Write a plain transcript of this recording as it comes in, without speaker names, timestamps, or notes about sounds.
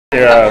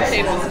Yes.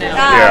 Tables now.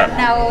 Yeah.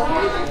 No.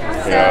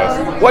 So,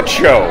 Yes. What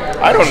show?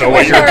 I don't know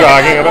what you're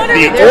talking about.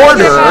 The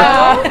Order?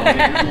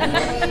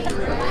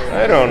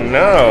 I don't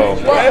know.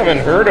 I haven't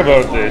heard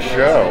about this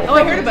show. Oh,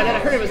 I heard about it. I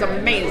heard it was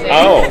amazing.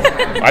 Oh,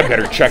 I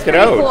better check it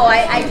cool. out.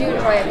 I do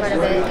enjoy it quite a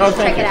bit. Oh,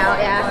 Check it out,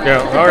 yeah.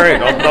 Yeah, all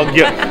right. I'll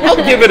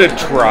give it a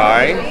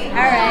try.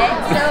 Alright,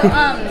 so,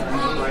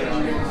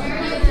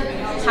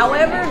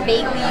 however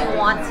vaguely you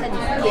want to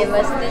give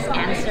us this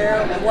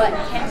answer, what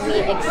can we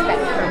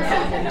expect from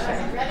season 2?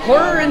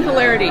 Horror and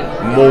hilarity.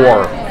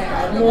 More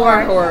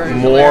horror.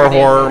 And horror,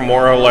 hilarity.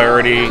 more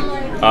hilarity.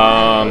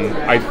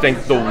 I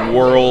think the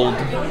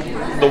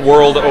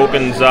world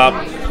opens up,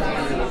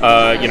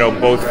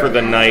 both for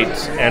the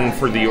Knights and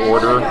for the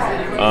Order,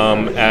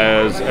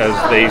 as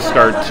they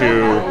start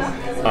to,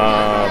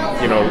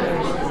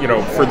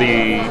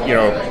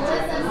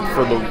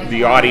 for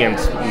the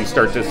audience, we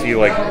start to see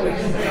like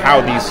how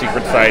these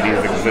secret societies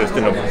exist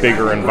in a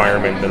bigger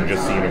environment than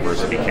just the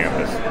university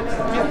campus.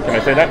 Can I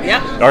say that?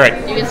 Yeah. All right.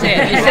 You can say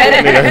it. You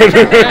said it.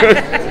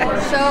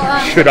 So,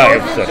 Should I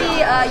have said it?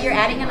 You're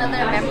adding another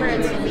member to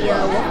the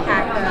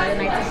Wolfpack, the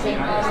Knights of St.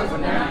 Paul.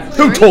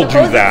 Who told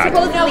you that?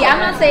 Supposedly, I'm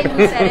not saying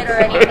who said it or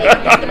anything.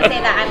 I'm just going to say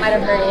that I might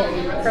have heard it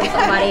from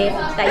somebody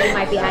that you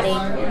might be adding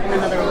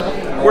another wolf.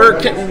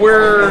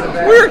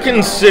 We're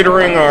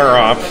considering our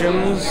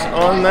options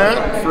on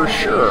that for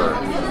sure.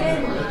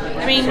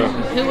 I mean,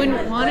 who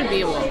wouldn't want to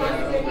be a wolf?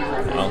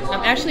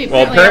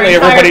 Apparently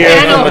everybody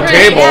is on the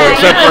table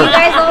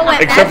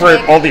except for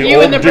all the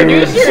old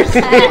dudes.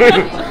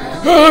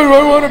 Oh,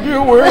 I want to be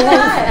a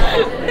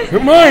werewolf.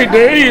 In my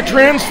day, you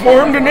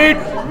transformed and ate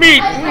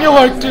meat, and you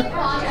liked it.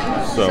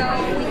 So we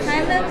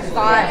kind of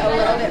thought a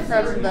little bit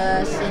from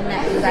the scene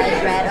that you guys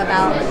read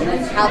about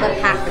how the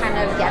pack kind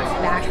of gets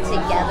back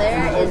together.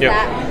 Is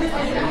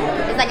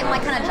that it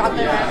might kind of jog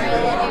their memory a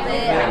little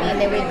bit? I mean,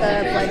 they wake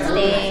up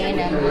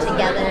bloodstained and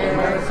together.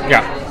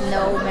 Yeah.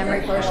 No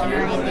memory potion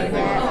or anything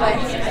yet. But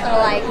so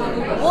like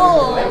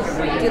wolves,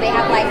 do they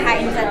have like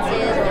heightened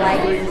senses or like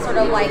sort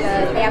of like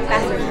they have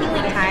faster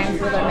healing times?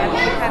 Will their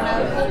memory kind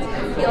of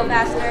heal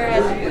faster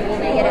and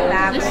will they get it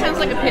back? This sounds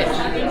like a pitch.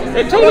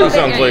 It totally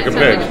sounds like a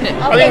pitch.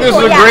 I think this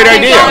cool, is a great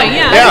idea.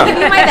 Yeah. Give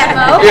me my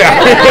Venmo. Yeah.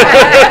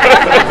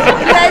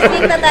 You guys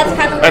think that's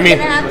kind of what's going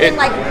to happen?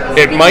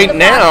 It might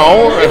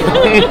now.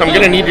 I'm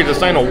going to need you to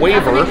sign a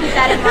waiver. Keep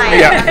that in mind.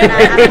 Yeah. And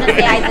I'm going to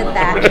say I did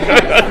that.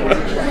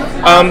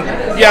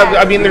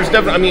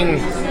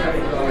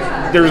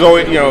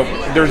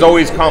 There's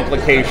always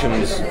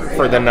complications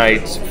for the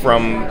Knights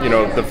from,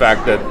 the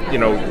fact that,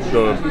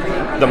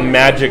 the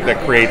magic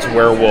that creates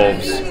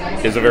werewolves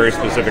is a very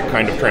specific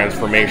kind of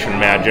transformation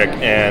magic,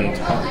 and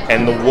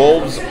the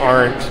wolves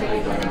aren't,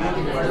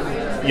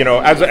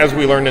 as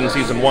we learned in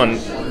season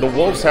 1, the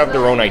wolves have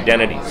their own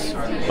identities.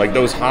 Like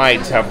those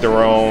hides have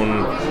their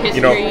own,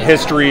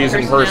 histories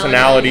and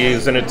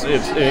personalities, and it's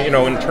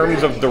in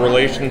terms of the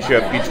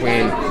relationship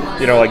between,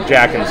 like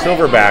Jack and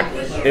Silverback,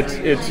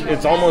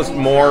 it's almost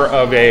more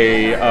of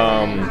a,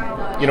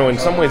 in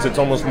some ways it's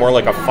almost more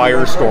like a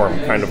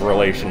firestorm kind of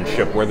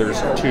relationship where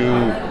there's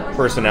two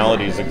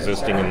personalities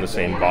existing in the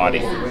same body.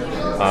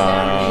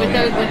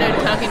 Without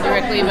talking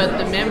directly about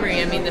the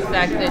memory, I mean the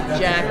fact that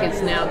Jack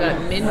has now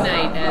got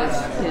Midnight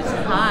as his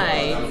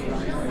high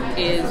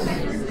is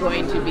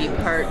going to be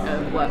part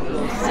of what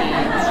we'll see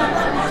in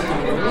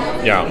season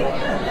 2. Yeah.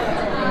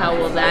 How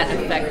will that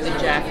affect the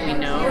Jack we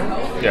know?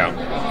 Yeah.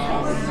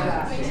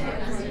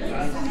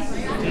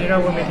 Do you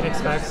know when we can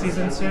expect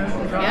season 2?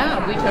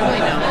 Yeah, we totally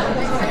know.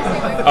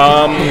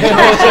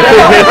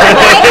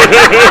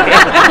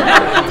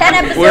 10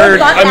 episodes.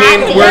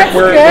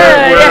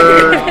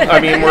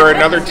 We're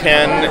another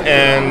 10,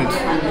 and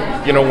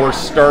we're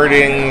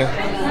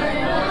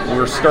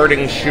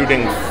starting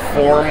shooting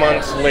 4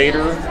 months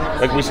later.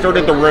 Like we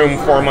started The Room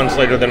 4 months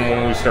later than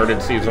when we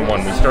started season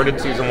 1. We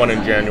started season 1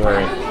 in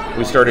January.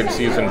 We started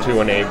season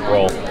 2 in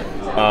April.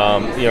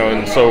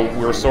 And so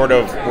we're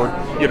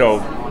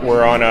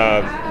on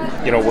a,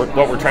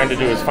 what we're trying to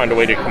do is find a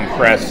way to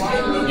compress,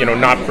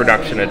 not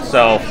production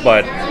itself,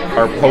 but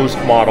our post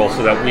model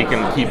so that we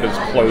can keep as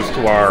close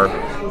to our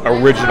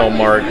original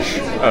March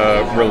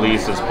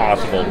release as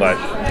possible. But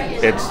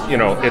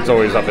it's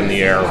always up in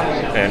the air,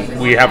 and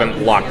we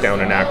haven't locked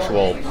down an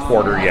actual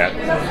quarter yet.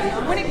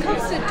 When it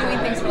comes to doing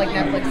things like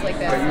Netflix like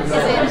this,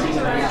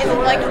 is it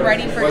like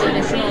writing for a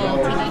traditional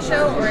TV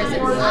show, or is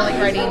it more like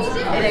writing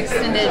an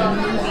extended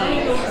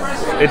movie?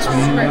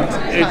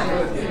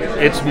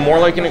 It's more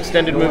like an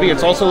extended movie.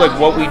 It's also like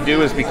what we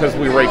do is because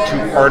we write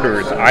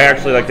two-parters, I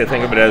actually like to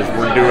think of it as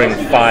we're doing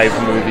 5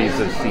 movies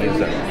a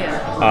season.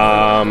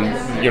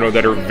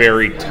 That are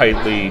very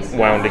tightly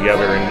wound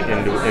together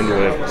into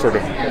a sort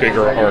of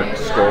bigger arc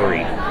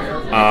story.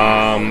 We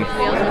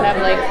also have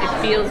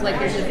it feels like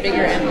there's a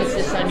bigger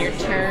emphasis on your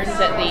turns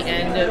at the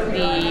end of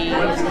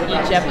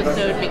each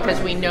episode because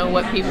we know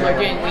what people are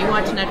doing. We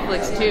watch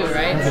Netflix too,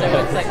 right? So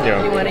it's like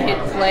we want to hit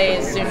play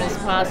as soon as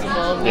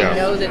possible. We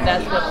know that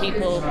that's what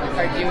people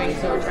are doing,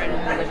 so we're trying to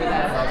deliver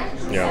that.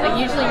 Yeah. Like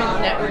usually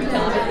with network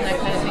television, that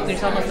kind of thing,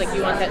 there's almost like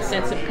you want that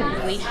sense of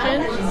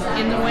completion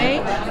in the way.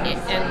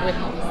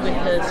 with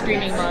the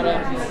streaming model,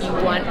 you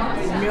want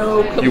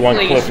no completion. You want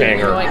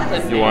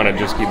cliffhanger. You want to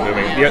just keep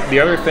moving. The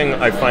other thing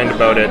I find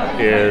about it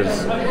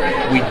is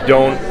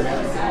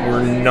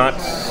we're not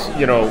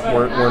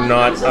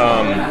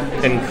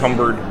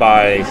encumbered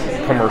by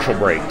commercial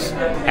breaks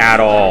at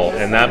all,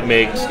 and that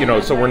makes,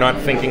 so we're not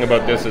thinking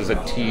about this as a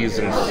tease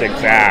in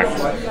 6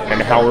 acts,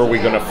 and how are we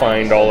going to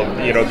find all of,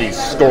 these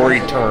story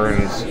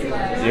turns,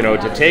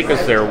 to take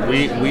us there.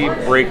 We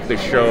break the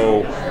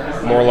show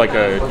more like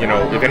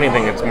if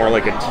anything, it's more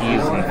like a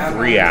tease in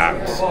 3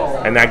 acts,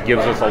 and that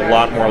gives us a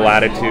lot more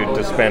latitude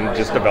to spend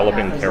just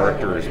developing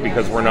characters,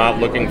 because we're not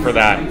looking for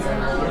that,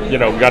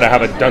 got to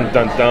have a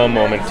dun-dun-dun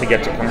moment to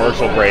get to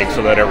commercial break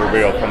so that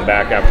everybody will come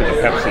back after the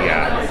Pepsi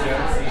ad.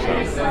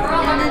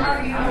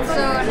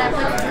 So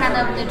Netflix is kind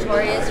of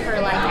notorious for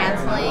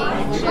canceling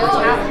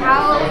shows.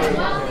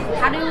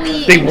 How do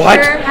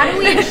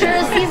we ensure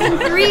a season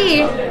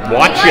 3?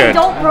 Watch it.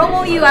 Don't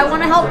promo you. I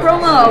want to help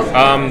promo.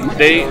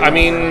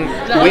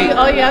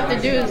 All you have to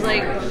do is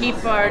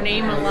keep our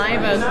name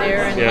alive out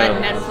there and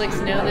let Netflix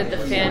know that the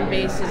fan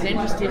base is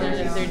interested in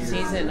the 3rd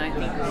season. I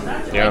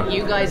think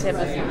you guys have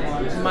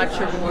much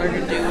more to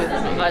do with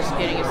us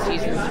getting a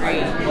season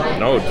 3.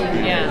 No,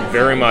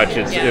 very much.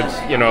 It's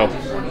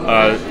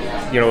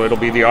it'll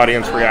be the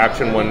audience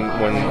reaction when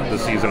the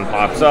season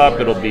pops up.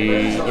 It'll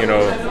be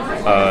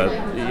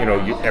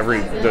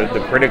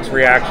the critics'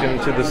 reaction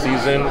to the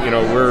season.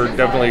 We're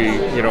definitely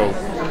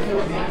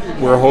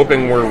we're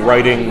hoping we're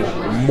writing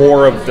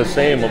more of the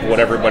same of what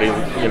everybody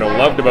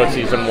loved about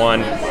season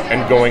 1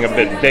 and going a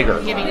bit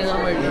bigger. Giving a little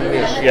more.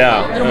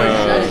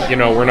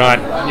 We're not.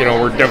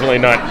 We're definitely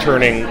not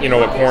turning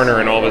a corner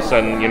and all of a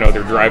sudden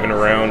they're driving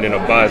around in a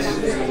bus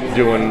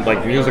doing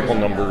musical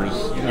numbers.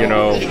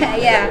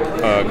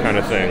 Kind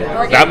of thing.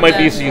 Okay. That might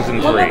be season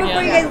 3. Well,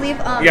 before you guys leave,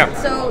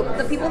 so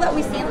the people that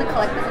we see in the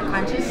collective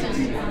unconscious, since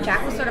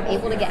Jack was sort of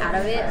able to get out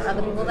of it, are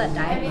the people that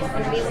died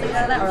going to be able to get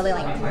out of that, or are they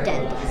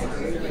dead?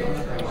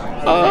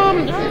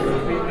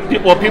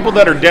 People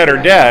that are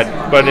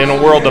dead, but in a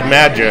world of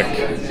magic,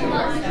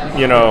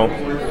 you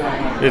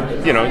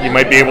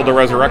might be able to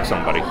resurrect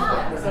somebody.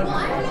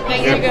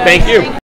 Thank you, guys. Thank you.